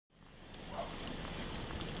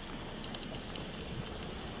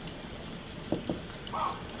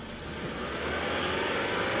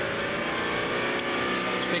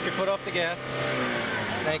your foot off the gas.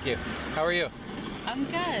 Thank you. How are you? I'm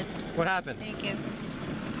good. What happened? Thank you.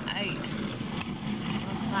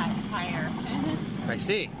 Flat tire. I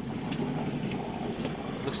see.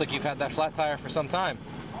 Looks like you've had that flat tire for some time.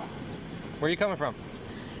 Where are you coming from?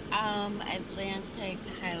 Atlantic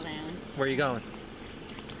Highlands. Where are you going?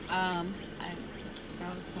 Middletown.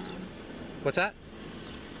 What's that?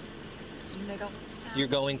 Middletown. You're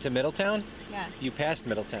going to Middletown? Yes. You passed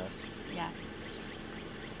Middletown. Yes.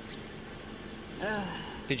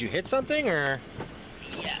 Did you hit something or?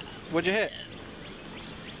 Yeah. What'd you hit?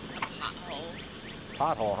 A pothole.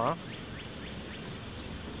 Pothole, huh?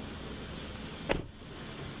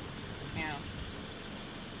 Yeah.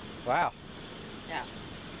 Wow. Yeah.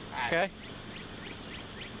 Okay.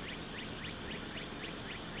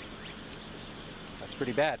 That's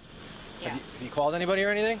pretty bad. Yeah. Have you called anybody or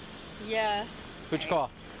anything? Yeah. Who'd you call?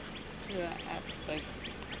 Like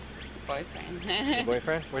boyfriend. Your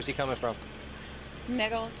boyfriend? Where's he coming from?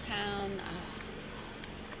 Middletown.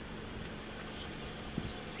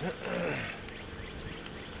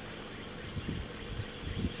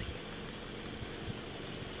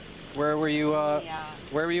 Where were you? Yeah.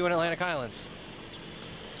 Where were you in Atlantic Highlands?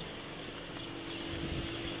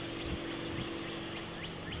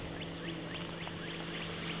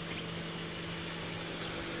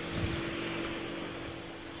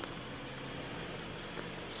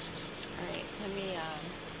 Alright, let me,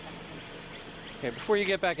 Okay, before you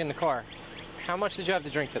get back in the car, how much did you have to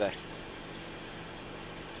drink today?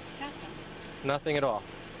 nothing. Nothing at all?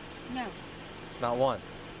 No. Not one?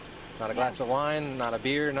 Not a glass of wine, not a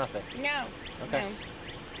beer, nothing? No. Okay. No.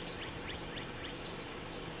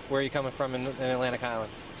 Where are you coming from in Atlantic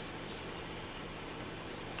Highlands?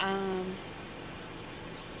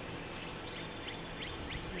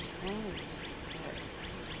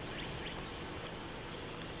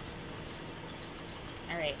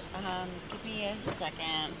 Alright, give me a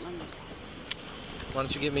second. Let me... Why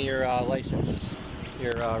don't you give me your license,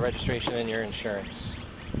 your registration, and your insurance?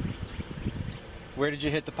 Where did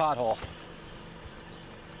you hit the pothole?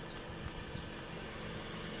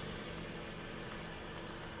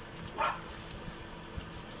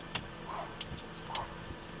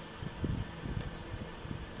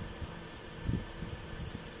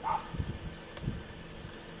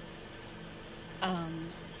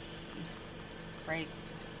 Right,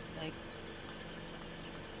 like...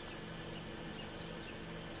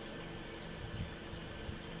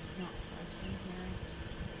 Not working here.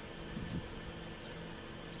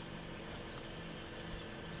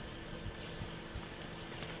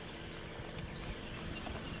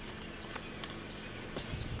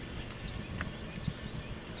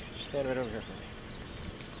 Stand right over here for me.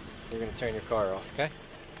 You're going to turn your car off, okay?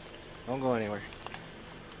 Don't go anywhere.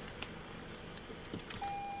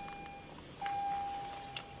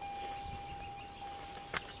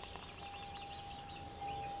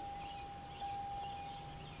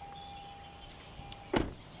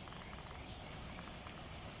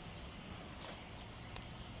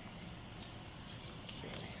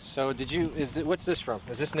 So what's this from?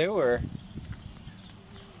 Is this new or?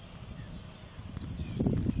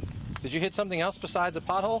 Did you hit something else besides a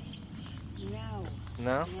pothole? No.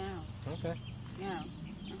 No? No. Okay. No.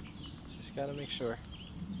 Just gotta make sure.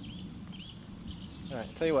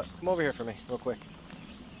 Alright, tell you what, come over here for me, real quick.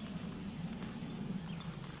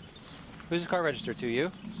 Who's the car registered to?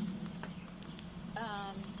 You?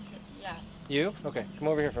 Yes. You? Okay, come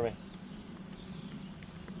over here for me.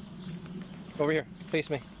 Over here, face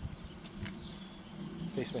me.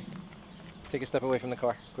 Face me. Take a step away from the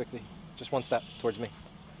car, quickly. Just one step towards me.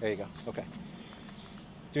 There you go. Okay.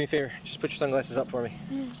 Do me a favor. Just put your sunglasses up for me,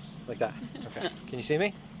 like that. Okay. Can you see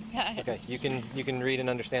me? Yeah. Okay. You can read and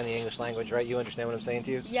understand the English language, right? You understand what I'm saying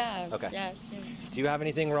to you? Yes. Okay. Yes. Do you have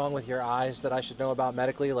anything wrong with your eyes that I should know about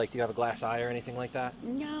medically? Like, do you have a glass eye or anything like that?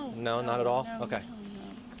 No. No, not at all. No, Okay.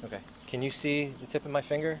 No. Okay. Can you see the tip of my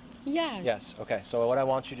finger? Yes. Yes. Okay. So what I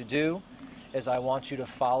want you to do is I want you to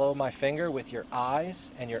follow my finger with your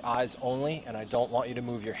eyes and your eyes only, and I don't want you to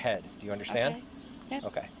move your head. Do you understand? Okay. Yep.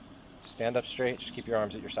 Okay. Stand up straight. Just keep your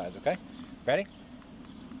arms at your sides, okay? Ready?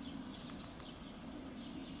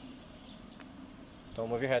 Don't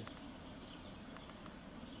move your head.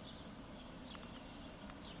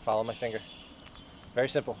 Follow my finger. Very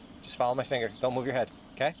simple. Just follow my finger. Don't move your head,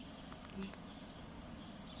 okay?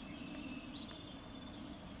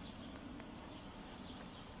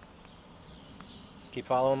 Keep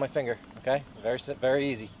following my finger, okay? Very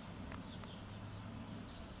easy.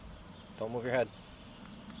 Don't move your head.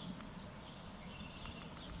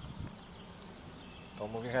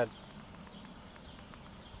 Don't move your head.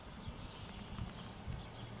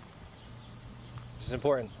 This is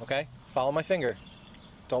important, okay? Follow my finger.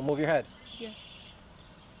 Don't move your head. Yes.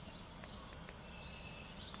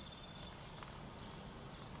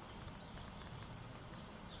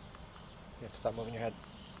 Yeah, stop moving your head.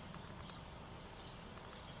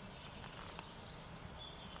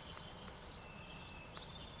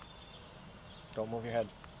 Don't move your head.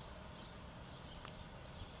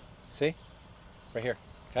 See? Right here,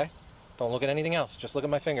 okay? Don't look at anything else. Just look at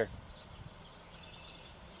my finger.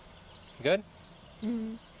 You good?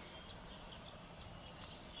 Mm-hmm.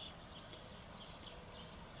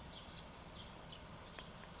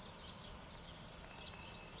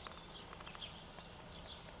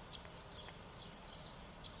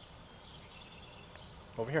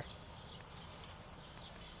 Over here.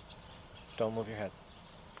 Don't move your head.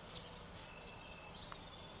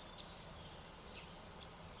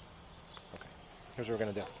 Okay, here's what we're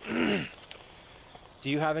gonna do. Do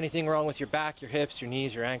you have anything wrong with your back, your hips, your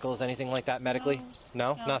knees, your ankles, anything like that medically?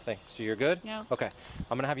 No? No. Nothing. So you're good? No. Okay.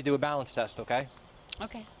 I'm gonna have you do a balance test, okay?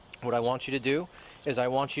 Okay. What I want you to do is I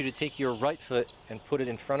want you to take your right foot and put it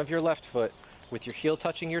in front of your left foot with your heel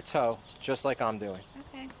touching your toe, just like I'm doing.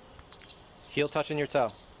 Okay. Heel touching your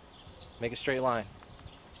toe. Make a straight line.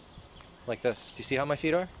 Like this. Do you see how my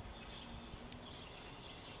feet are?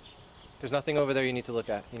 There's nothing over there you need to look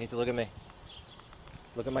at. You need to look at me.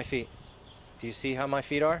 Look at my feet. Do you see how my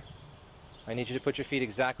feet are? I need you to put your feet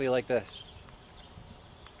exactly like this.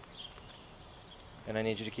 And I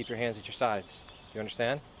need you to keep your hands at your sides. Do you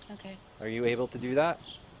understand? Okay. Are you able to do that?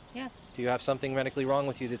 Yeah. Do you have something medically wrong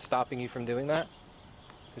with you that's stopping you from doing that?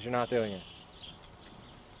 Because you're not doing it.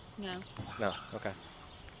 No. No, okay.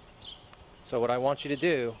 So what I want you to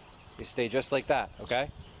do is stay just like that,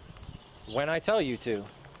 okay? When I tell you to,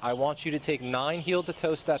 I want you to take 9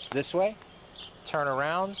 heel-to-toe steps this way, turn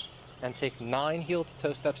around, and take 9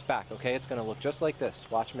 heel-to-toe steps back, okay? It's gonna look just like this.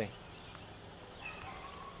 Watch me.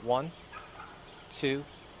 1, 2,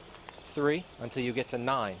 3, until you get to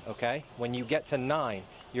 9, okay? When you get to 9,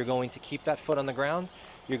 you're going to keep that foot on the ground.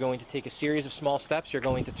 You're going to take a series of small steps. You're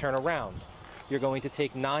going to turn around. You're going to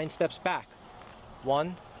take 9 steps back.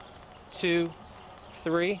 1, 2,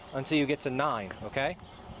 3, until you get to 9, okay?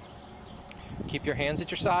 Keep your hands at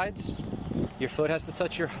your sides. Your foot has to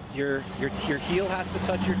touch your heel has to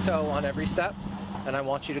touch your toe on every step, and I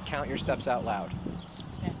want you to count your steps out loud.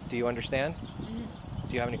 Okay. Do you understand? Mm-hmm.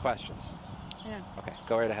 Do you have any questions? Yeah. Okay,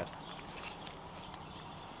 go right ahead.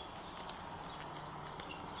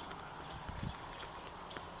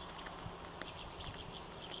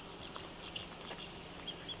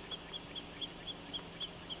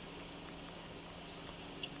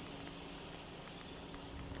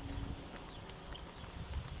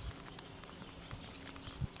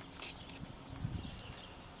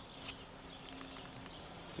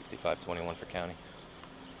 $65.21 for county.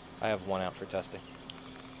 I have 1 out for testing.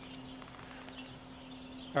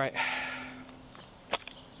 All right.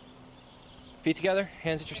 Feet together,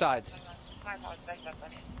 hands at your sides.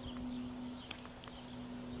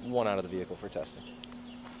 1 out of the vehicle for testing.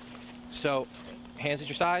 So, hands at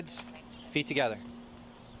your sides, feet together.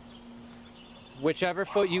 Whichever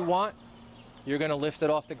foot you want, you're going to lift it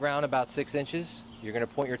off the ground about 6 inches. You're going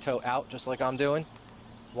to point your toe out just like I'm doing.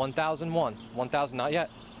 1001, 1000, not yet.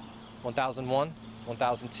 1001,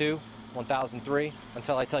 1002, 1003,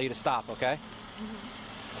 until I tell you to stop, okay?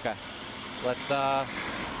 Mm-hmm. Okay. Let's, here,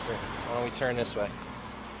 why don't we turn this way?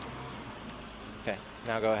 Okay,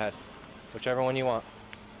 now go ahead. Whichever one you want.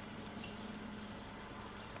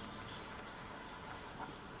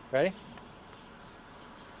 Ready?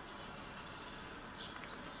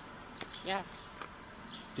 Yes.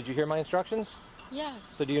 Did you hear my instructions? Yes.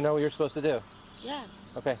 So do you know what you're supposed to do? Yes.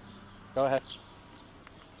 Okay, go ahead.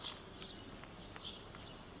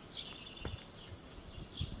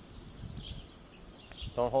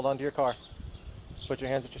 Don't hold on to your car. Put your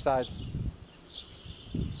hands at your sides.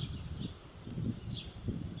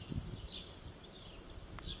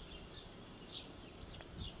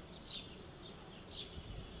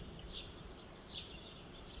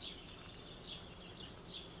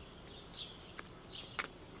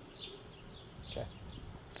 Okay.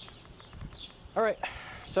 All right,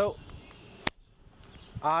 so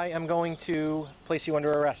I am going to place you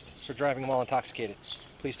under arrest for driving while intoxicated.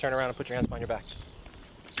 Please turn around and put your hands behind your back.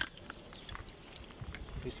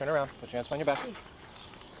 Please turn around. Put your hands behind your back.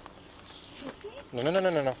 No, no, no,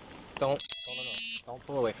 no, no, no. Don't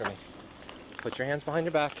pull away from me. Put your hands behind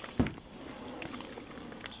your back.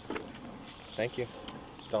 Thank you.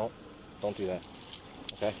 Don't do that.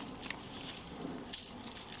 Okay?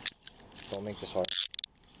 Don't make this hard.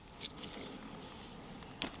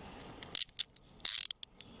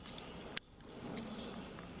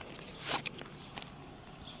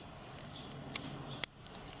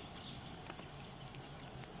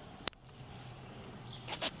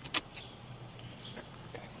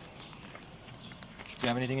 you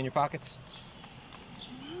have anything in your pockets?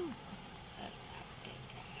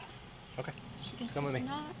 Okay. This Come with is me.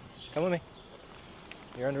 not. Come with me.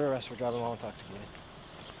 You're under arrest for driving while intoxicated.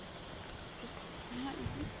 Not,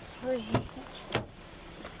 sorry.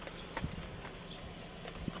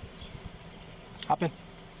 Hop in.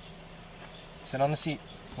 Sit on the seat,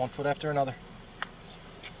 one foot after another.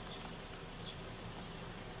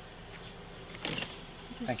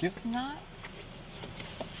 Thank you. This is not.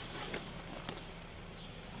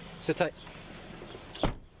 Sit tight.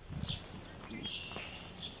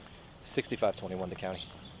 6521 to county.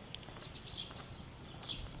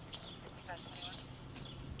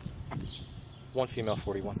 One female,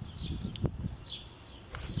 41.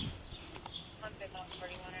 One female,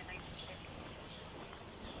 41 and 19.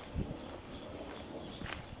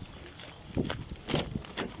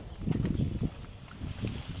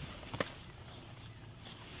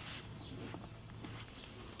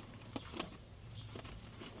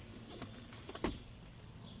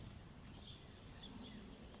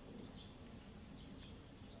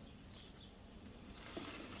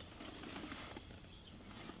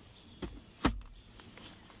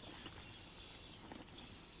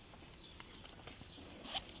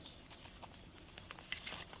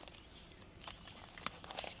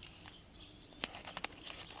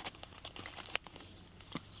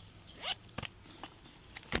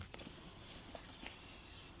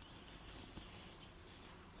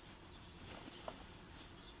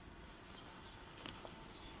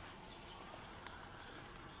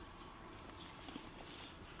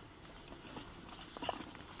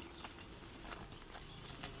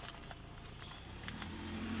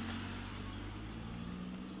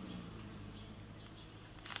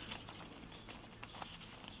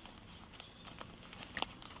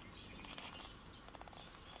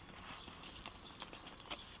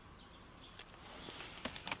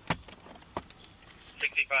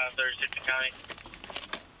 Thursday County.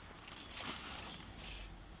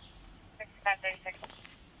 6536.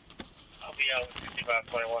 I'll be out with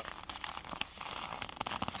 6521.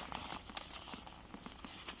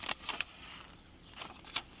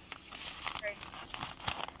 Great.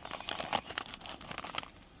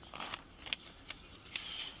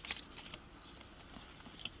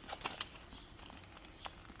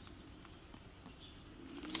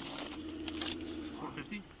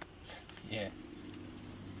 Yeah.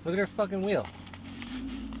 Look at her fucking wheel.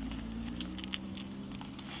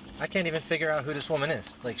 I can't even figure out who this woman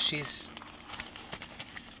is. Like, she's...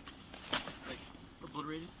 Like,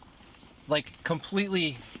 obliterated? like,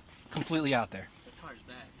 completely out there. The car's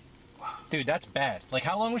bad. Dude, that's bad. Like,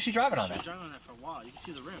 how long was she driving on She was that? driving on that for a while. You can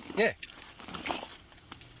see the rim. Yeah.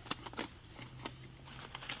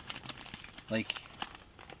 Like...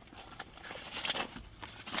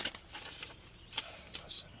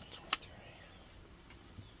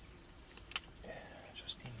 Yeah,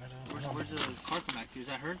 Justine Meadow. Where's the car come back to? Is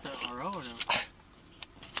that her, the RO, or no?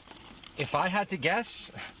 If I had to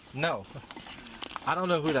guess, no. I don't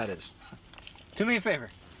know who that is. Do me a favor.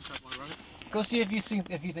 Want to run it? Go see if you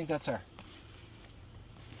think that's her.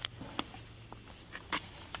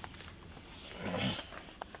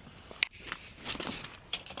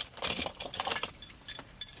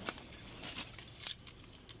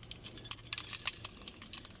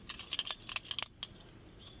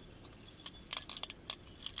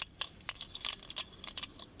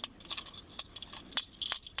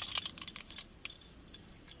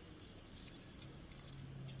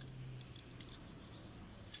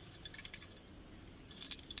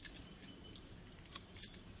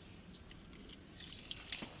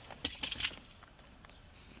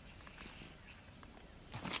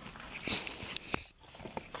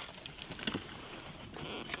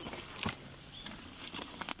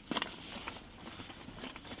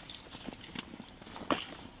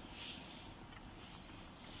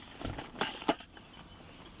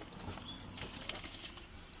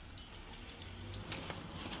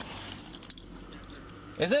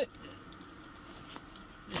 Is it?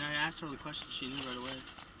 Yeah, I asked her the question. She knew right away.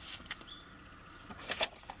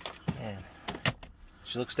 Man,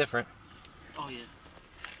 she looks different. Oh, yeah.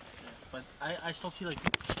 But I still see, like,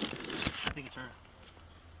 I think it's her.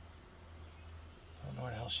 I don't know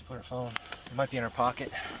where the hell she put her phone. It might be in her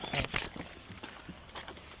pocket.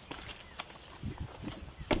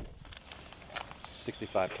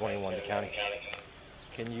 6521 to county.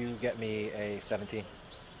 Can you get me a 17?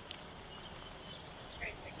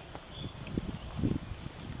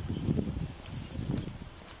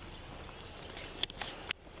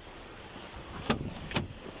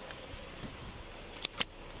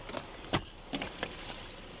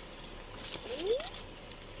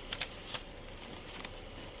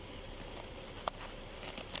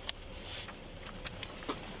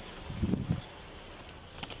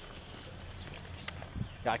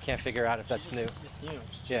 I can't figure out if that's new. It's new.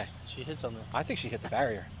 Yeah. She hit something. I think she hit the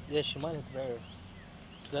barrier. Yeah, she might hit the barrier.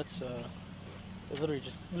 'Cause that's it literally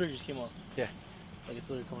just came off. Yeah. Like it's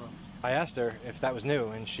literally coming off. I asked her if that was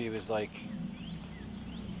new, and she was like,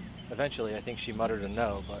 eventually, I think she muttered a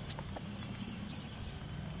no, but.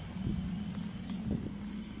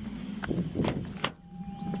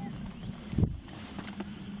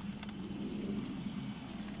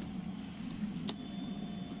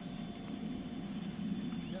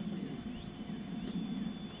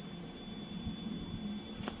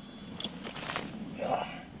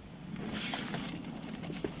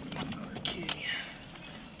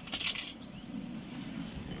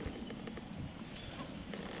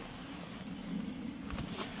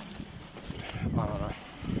 I don't know.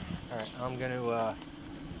 Alright, I'm gonna,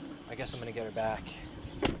 I guess I'm gonna get her back.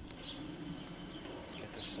 Get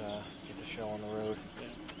the show on the road.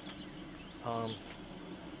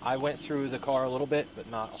 I went through the car a little bit, but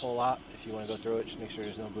not a whole lot. If you want to go through it, just make sure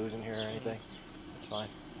there's no booze in here or anything. That's fine.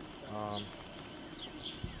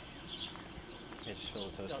 Yeah, just feel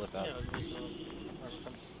the toe slip out.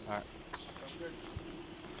 Alright.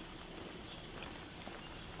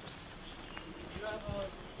 You have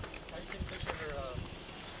I just take a picture of her.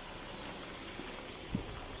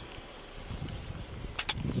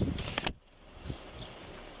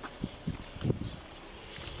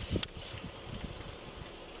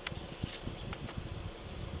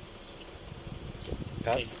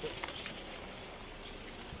 Got it? Here we go.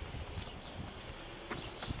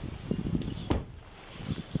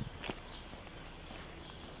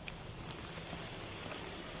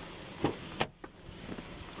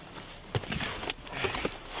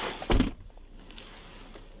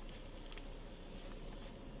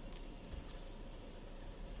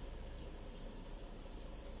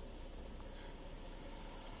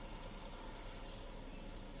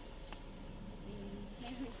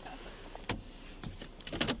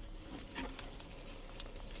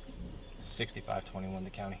 6521 the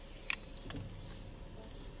county.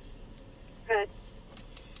 Good.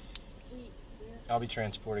 I'll be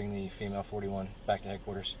transporting the female 41 back to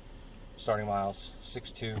headquarters. Starting miles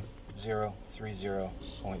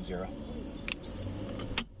 62030.0.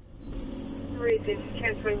 36,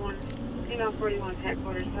 1041, female 41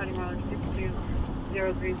 headquarters, starting mileage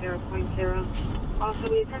 62030.0. Also,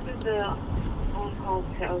 we attempted the on-call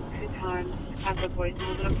tow 2 times after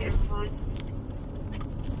voicemail. Is it okay to respond?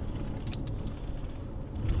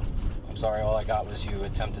 I'm sorry, all I got was you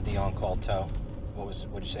attempted the on-call tow.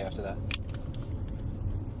 What'd you say after that?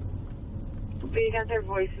 But you got their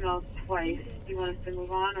voicemail twice. Do you want us to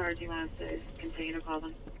move on, or do you want us to continue to call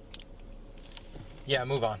them? Yeah,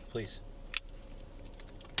 move on, please.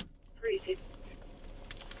 36.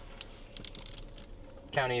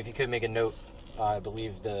 County, if you could make a note, I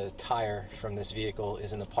believe the tire from this vehicle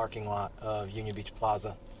is in the parking lot of Union Beach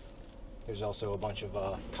Plaza. There's also a bunch of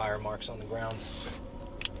tire marks on the ground.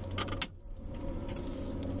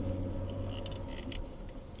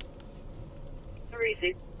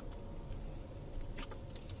 Easy.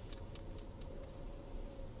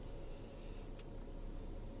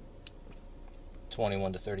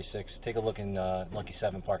 (21 to 36). Take a look in Lucky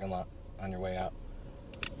 7 parking lot on your way out.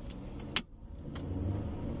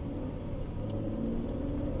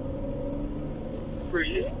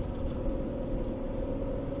 Breathe.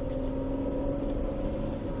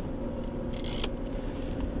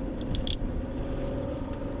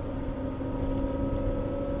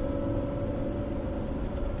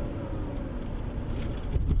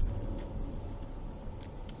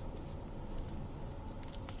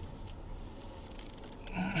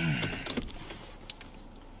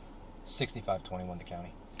 (6521) to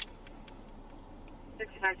county.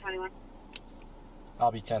 6521.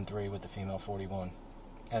 I'll be 10-3 with the female 41.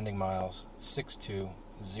 Ending miles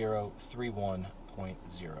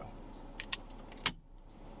 62031.0.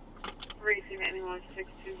 Racing ending launch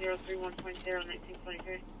 62031.0,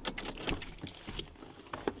 1923.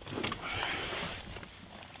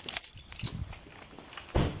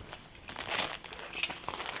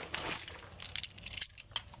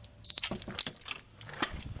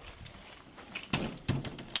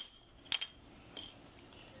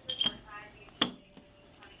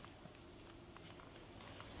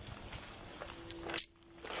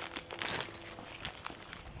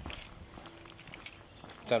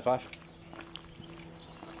 Ten 5.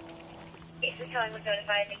 This is telling was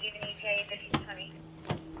notified and given ETA 1520.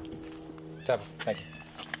 10. Thank you.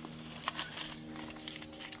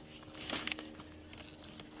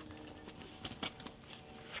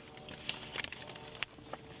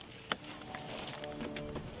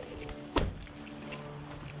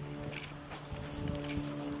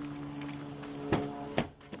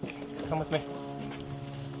 with me.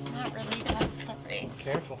 It's not really that sorry.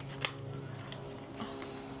 Careful.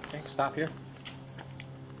 Okay, stop here.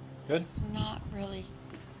 Good? It's not really.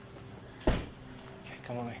 Okay,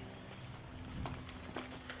 come with me.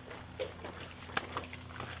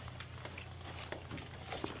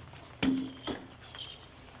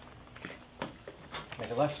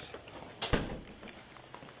 Make a left.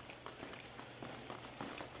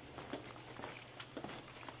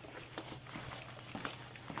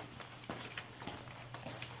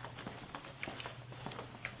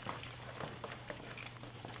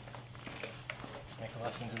 Make a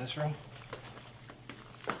left into this room.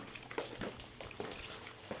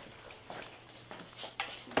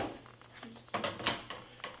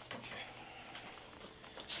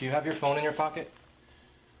 Do you have your phone in your pocket?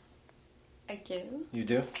 I do, You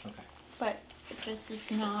do? Okay. but this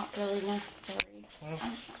is not really necessary. Well,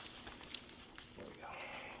 Um, here we go.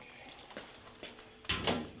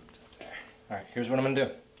 Okay. There. All right, here's what I'm going to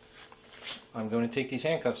do. I'm going to take these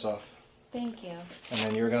handcuffs off, Thank you. and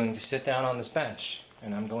then you're going to sit down on this bench,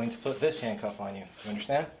 and I'm going to put this handcuff on you. You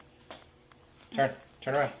understand?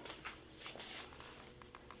 Turn around.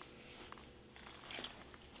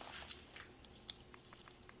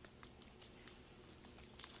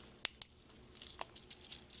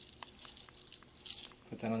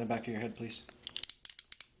 Put that on the back of your head, please.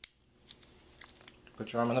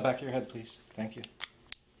 Put your arm on the back of your head, please. Thank you.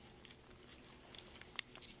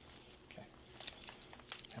 Okay.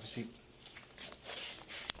 Have a seat.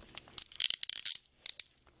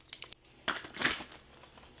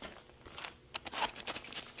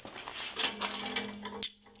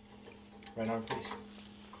 Right arm, please.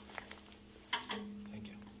 Thank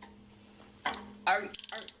you.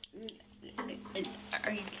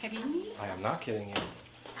 Are you kidding me? I am not kidding you.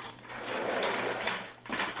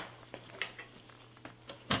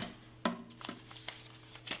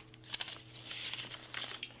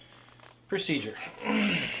 Procedure.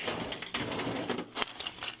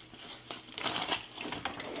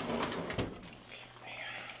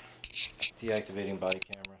 Deactivating body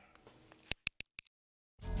cam.